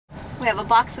We have a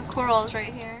box of corals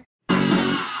right here.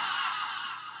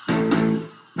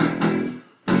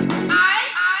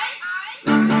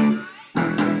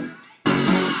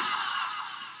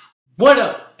 What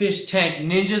up, fish tank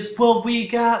ninjas? What we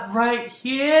got right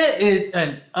here is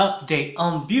an update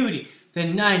on Beauty, the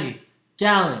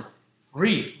 90-gallon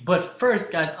reef. But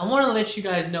first, guys, I want to let you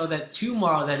guys know that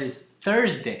tomorrow, that is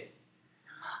Thursday,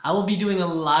 I will be doing a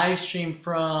live stream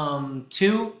from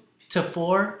 2 to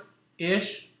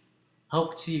 4-ish.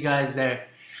 Hope to see you guys there.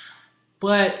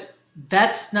 But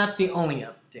that's not the only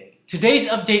update. Today's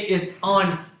update is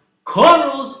on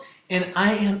corals, and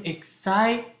I am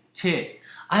excited.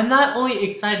 I'm not only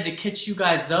excited to catch you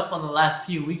guys up on the last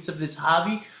few weeks of this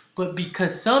hobby, but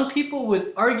because some people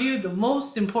would argue the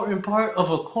most important part of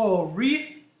a coral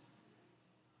reef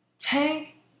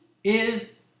tank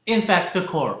is, in fact, the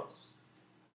corals.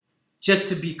 Just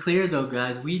to be clear though,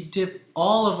 guys, we dip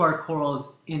all of our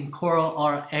corals in Coral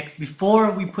RX before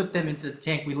we put them into the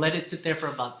tank. We let it sit there for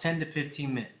about 10 to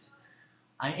 15 minutes.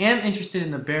 I am interested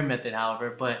in the bare method, however,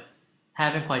 but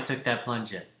haven't quite took that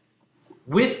plunge yet.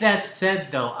 With that said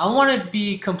though, I want to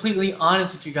be completely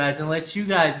honest with you guys and let you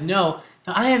guys know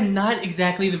that I am not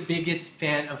exactly the biggest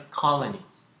fan of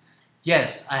colonies.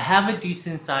 Yes, I have a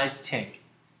decent sized tank.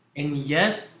 And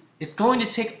yes, it's going to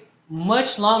take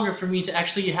much longer for me to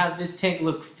actually have this tank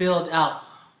look filled out.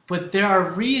 But there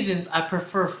are reasons I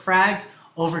prefer frags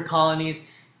over colonies,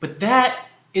 but that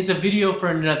is a video for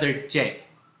another day.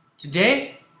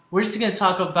 Today, we're just going to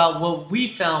talk about what we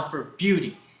found for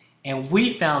Beauty. And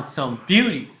we found some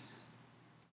beauties.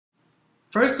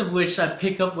 First of which I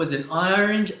picked up was an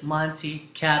orange Monti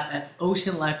Cap at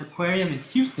Ocean Life Aquarium in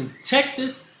Houston,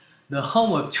 Texas, the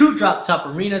home of 2 drop top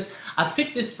arenas. I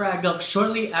picked this frag up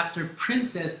shortly after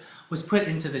Princess was put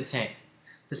into the tank.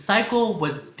 The cycle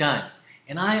was done,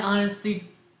 and I honestly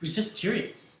was just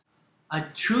curious. I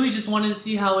truly just wanted to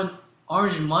see how an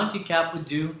orange Monti Cap would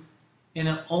do in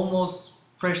an almost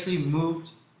freshly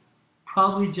moved,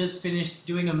 probably just finished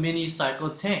doing a mini cycle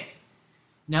tank.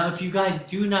 Now, if you guys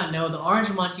do not know, the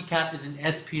orange Monti Cap is an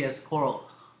SPS coral,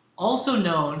 also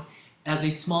known as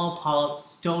a small polyp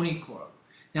stony coral.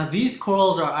 Now, these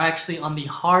corals are actually on the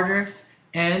harder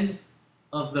end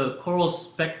of the coral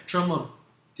spectrum of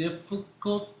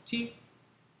difficulty.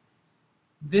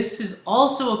 This is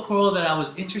also a coral that I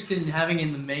was interested in having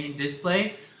in the main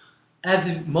display, as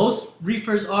in most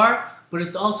reefers are, but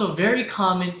it's also very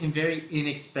common and very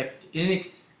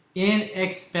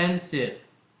inexpensive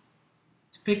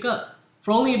to pick up.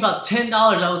 For only about $10,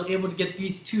 I was able to get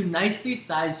these 2 nicely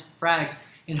sized frags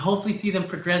and hopefully see them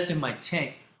progress in my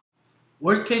tank.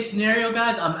 Worst case scenario,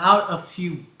 guys, I'm out a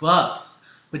few bucks.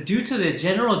 But due to the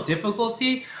general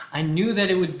difficulty, I knew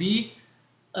that it would be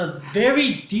a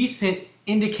very decent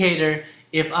indicator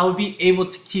if I would be able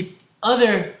to keep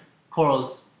other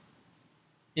corals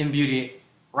in Beauty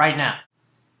right now.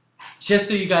 Just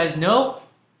so you guys know,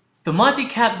 the Monti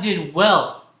Cap did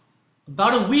well.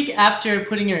 About a week after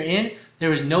putting her in,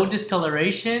 there was no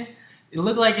discoloration. It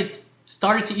looked like it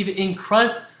started to even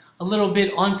encrust a little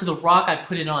bit onto the rock I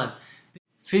put it on.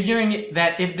 Figuring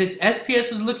that if this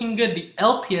SPS was looking good, the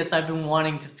LPS I've been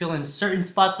wanting to fill in certain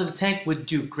spots of the tank would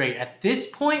do great. At this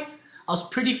point, I was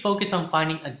pretty focused on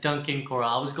finding a Duncan coral.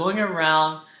 I was going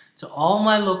around to all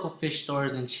my local fish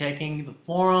stores and checking the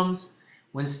forums.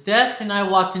 When Steph and I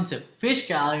walked into Fish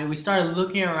Gallery, we started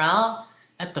looking around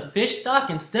at the fish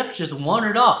stock and Steph just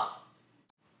wandered off.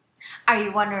 Are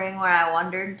you wondering where I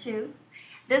wandered to?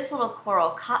 This little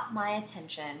coral caught my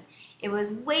attention. It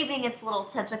was waving its little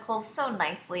tentacles so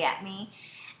nicely at me,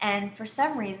 and for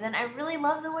some reason I really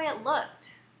loved the way it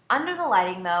looked. Under the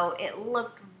lighting though, it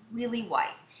looked really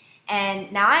white.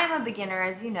 And now I am a beginner,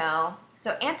 as you know,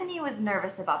 so Anthony was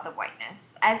nervous about the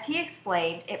whiteness. As he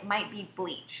explained, it might be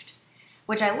bleached,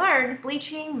 which I learned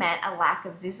bleaching meant a lack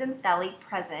of zooxanthellae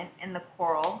present in the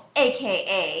coral,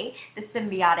 aka the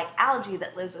symbiotic algae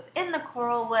that lives within the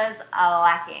coral, was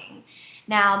lacking.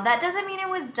 Now, that doesn't mean it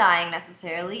was dying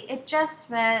necessarily, it just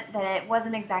meant that it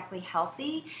wasn't exactly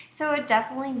healthy, so it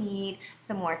definitely need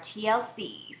some more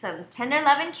TLC, some tender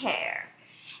love and care.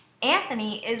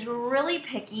 Anthony is really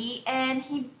picky and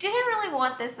he didn't really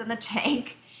want this in the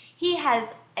tank. He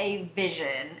has a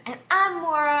vision and I'm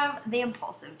more of the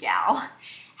impulsive gal.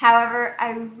 However,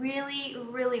 I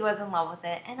really was in love with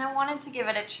it and I wanted to give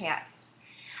it a chance.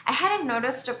 I hadn't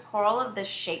noticed a coral of this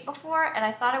shape before and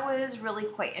I thought it was really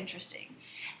quite interesting.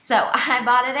 So I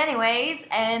bought it anyways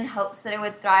in hopes that it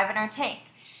would thrive in our tank.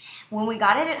 When we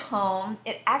got it at home,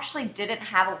 it actually didn't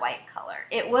have a white color.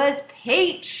 It was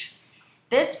peach.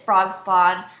 This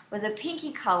Frogspawn was a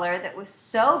pinky color that was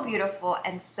so beautiful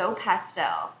and so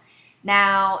pastel.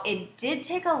 Now, it did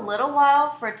take a little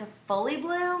while for it to fully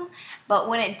bloom, but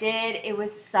when it did, it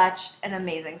was such an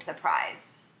amazing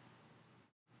surprise.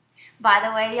 By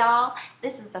the way, y'all,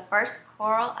 this is the first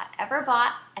coral I ever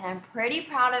bought, and I'm pretty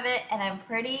proud of it, and I'm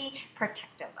pretty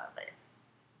protective of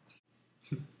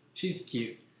it. She's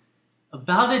cute.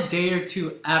 About a day or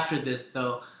two after this,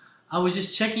 though, I was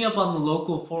just checking up on the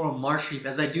local forum marsh reef,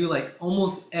 as I do like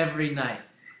almost every night,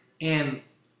 and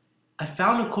I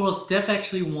found a coral Steph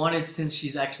actually wanted since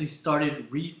she's actually started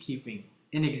reef keeping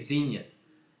in Xenia.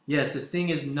 Yes, this thing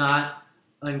is not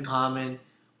uncommon,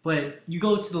 but you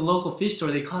go to the local fish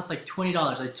store, they cost like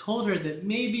 $20. I told her that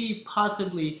maybe,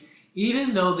 possibly,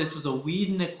 even though this was a weed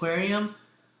and aquarium,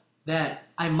 that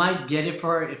I might get it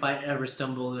for her if I ever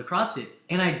stumbled across it.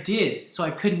 And I did, so I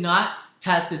could not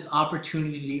pass this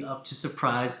opportunity up to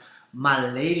surprise my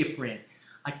lady friend.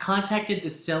 I contacted the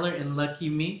seller, and lucky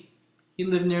me, he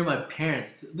lived near my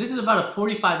parents. This is about a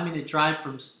 45-minute drive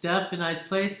from Steph and I's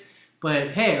place, but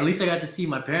hey, at least I got to see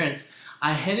my parents.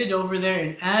 I headed over there,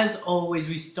 and as always,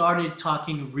 we started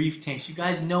talking reef tanks. You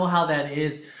guys know how that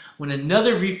is. When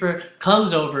another reefer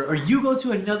comes over, or you go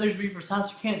to another reefer's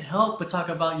house, you can't help but talk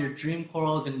about your dream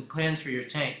corals and plans for your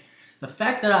tank. The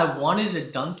fact that I wanted a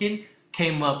Duncan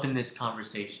came up in this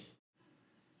conversation.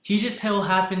 He just so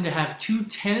happened to have 2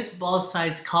 tennis ball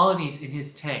sized colonies in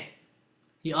his tank.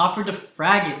 He offered to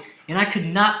frag it, and I could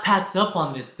not pass up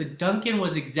on this. The Duncan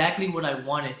was exactly what I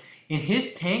wanted. In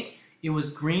his tank, it was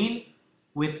green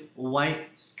with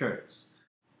white skirts.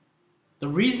 The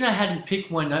reason I hadn't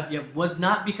picked one up yet was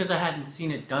not because I hadn't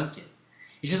seen a Duncan.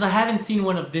 It's just I haven't seen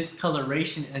one of this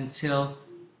coloration until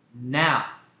now.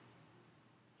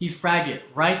 He fragged it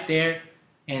right there,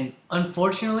 and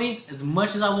unfortunately, as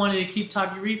much as I wanted to keep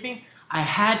talking reefing, I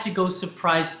had to go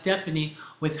surprise Stephanie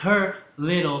with her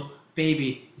little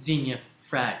baby Xenia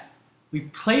frag. We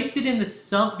placed it in the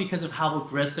sump because of how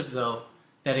aggressive, though,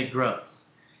 that it grows,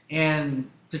 and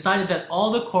decided that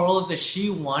all the corals that she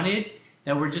wanted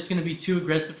that were just going to be too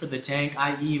aggressive for the tank,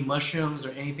 i.e. mushrooms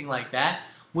or anything like that,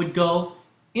 would go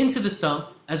into the sump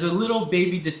as a little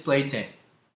baby display tank.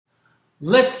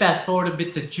 Let's fast forward a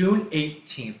bit to June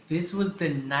 18th. This was the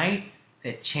night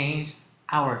that changed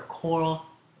our coral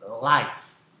life.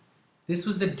 This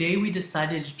was the day we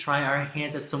decided to try our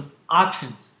hands at some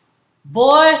auctions.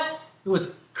 Boy, it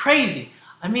was crazy.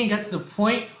 I mean, it got to the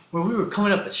point where we were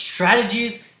coming up with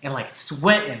strategies and like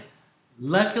sweating.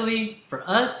 Luckily for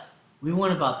us, we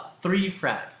won about 3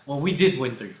 frags. Well, we did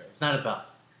win 3 frags, not about.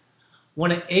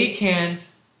 Won an Acan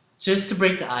just to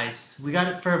break the ice. We got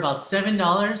it for about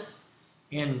 $7,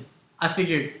 and I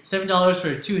figured $7 for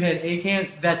a 2-head Acan,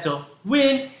 that's a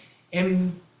win.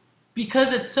 And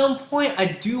because at some point I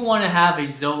do want to have a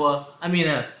Zoa,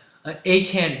 an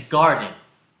Acan garden.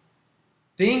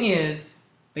 Thing is,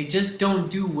 they just don't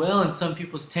do well in some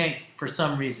people's tank for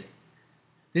some reason.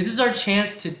 This is our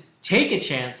chance to take a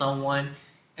chance on one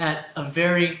at a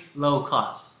very low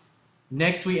cost.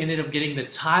 Next, we ended up getting the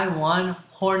Taiwan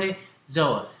Hornet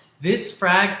Zoa. This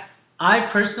frag, I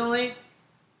personally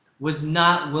was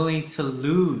not willing to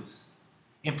lose.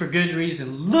 And for good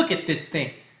reason. Look at this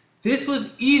thing. This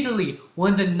was easily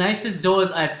one of the nicest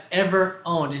Zoas I've ever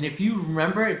owned. And if you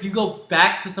remember, if you go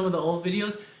back to some of the old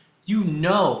videos, you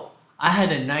know I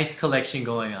had a nice collection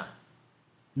going on.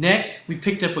 Next, we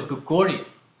picked up a Goniaporia.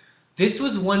 This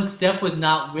was one Steph was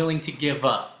not willing to give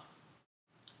up.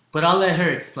 But I'll let her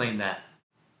explain that.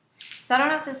 So I don't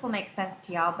know if this will make sense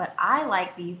to y'all, but I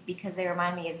like these because they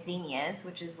remind me of Xenias,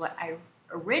 which is what I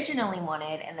originally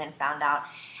wanted and then found out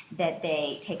that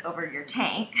they take over your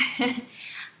tank.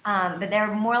 But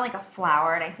they're more like a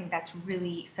flower, and I think that's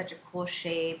really such a cool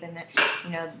shape, and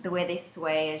the way they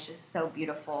sway is just so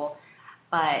beautiful.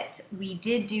 But we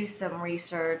did do some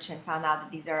research and found out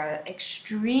that these are an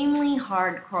extremely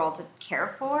hard coral to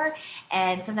care for,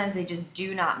 and sometimes they just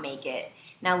do not make it.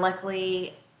 Now,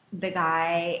 luckily, the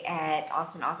guy at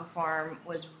Austin Aqua Farm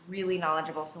was really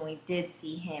knowledgeable, so when we did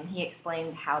see him, he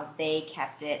explained how they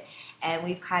kept it, and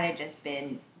we've kind of just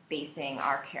been basing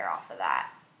our care off of that.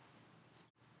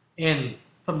 And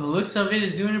from the looks of it,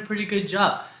 is doing a pretty good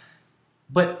job.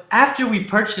 But after we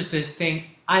purchased this thing,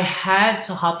 I had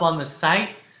to hop on the site,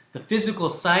 the physical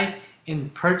site,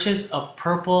 and purchase a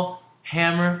purple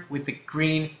hammer with the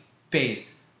green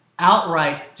base.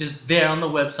 Outright, just there on the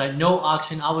website, no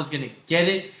auction, I was gonna get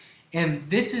it. And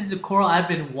this is the coral I've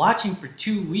been watching for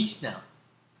 2 weeks now.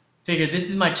 Figured this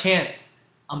is my chance.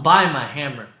 I'm buying my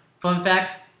hammer. Fun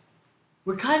fact,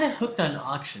 we're kind of hooked on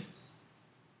auctions.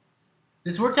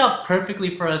 This worked out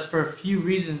perfectly for us for a few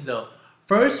reasons though.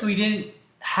 First, we didn't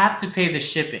have to pay the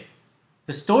shipping.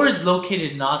 The store is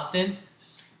located in Austin,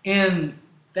 and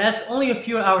that's only a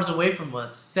few hours away from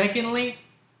us. Secondly,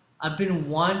 I've been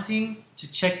wanting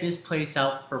to check this place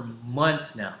out for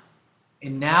months now.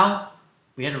 And now,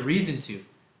 we had a reason to.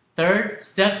 Third,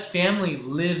 Steph's family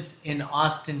lives in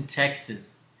Austin,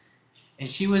 Texas. And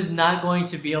she was not going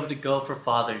to be able to go for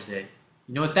Father's Day.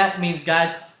 You know what that means,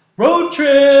 guys? Road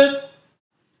trip!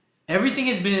 Everything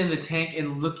has been in the tank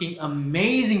and looking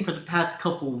amazing for the past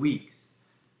couple weeks.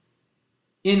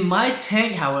 In my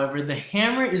tank, however, the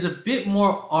hammer is a bit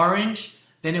more orange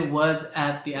than it was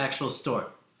at the actual store.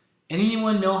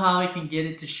 Anyone know how I can get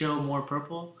it to show more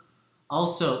purple?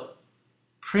 Also,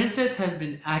 Princess has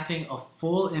been acting a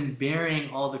fool and burying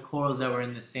all the corals that were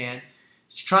in the sand.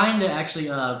 She's trying to actually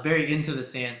bury into the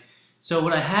sand. So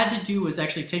what I had to do was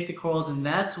actually take the corals, and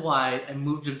that's why I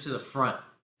moved them to the front.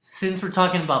 Since we're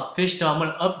talking about fish though, I'm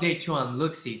going to update you on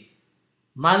Looksy.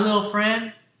 My little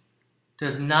friend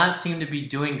does not seem to be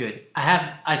doing good.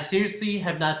 I seriously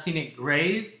have not seen it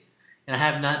graze, and I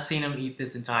have not seen him eat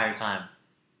this entire time.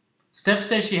 Steph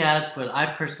says she has, but I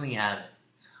personally haven't.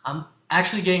 I'm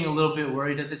actually getting a little bit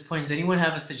worried at this point. Does anyone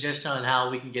have a suggestion on how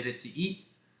we can get it to eat?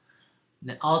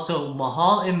 And also,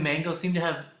 Mahal and Mango seem to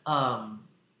have,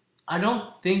 I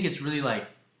don't think it's really like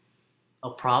a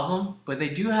problem, but they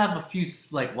do have a few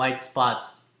like white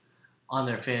spots on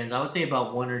their fins. I would say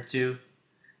about 1 or 2,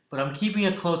 but I'm keeping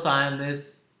a close eye on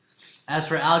this. As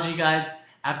for algae, guys,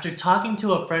 after talking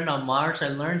to a friend on Mars, I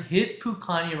learned his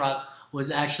Pucani rock was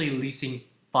actually leasing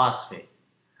phosphate.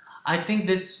 I think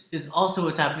this is also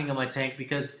what's happening in my tank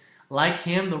because, like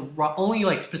him, the only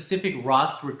like specific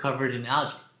rocks were covered in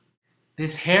algae.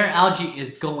 This hair algae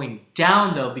is going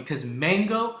down though because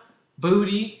Mango,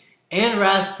 Booty, and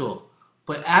Rascal.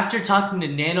 But after talking to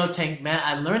Nano Tank Man,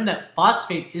 I learned that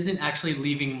phosphate isn't actually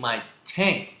leaving my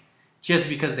tank just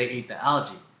because they ate the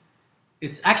algae.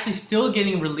 It's actually still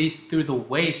getting released through the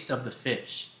waste of the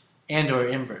fish and or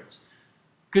inverts.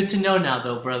 Good to know now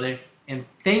though, brother. And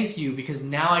thank you because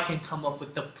now I can come up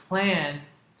with a plan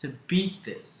to beat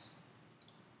this.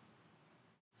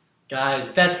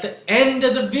 Guys, that's the end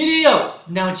of the video.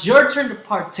 Now it's your turn to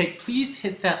partake. Please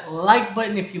hit that like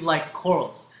button if you like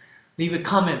corals. Leave a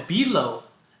comment below.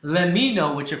 Let me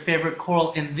know what your favorite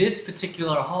coral in this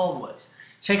particular haul was.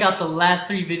 Check out the last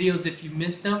 3 videos if you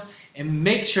missed them. And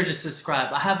make sure to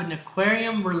subscribe. I have an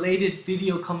aquarium related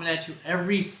video coming at you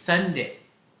every Sunday.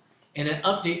 And an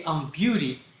update on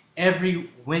beauty every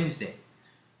Wednesday.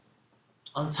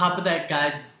 On top of that,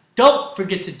 guys, don't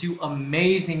forget to do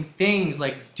amazing things.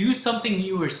 Like do something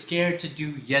you were scared to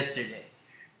do yesterday.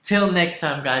 Till next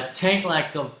time, guys, tank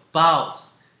like a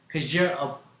boss. Because you're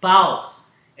a boss.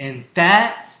 And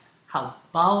that's how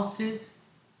bosses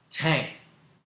tank.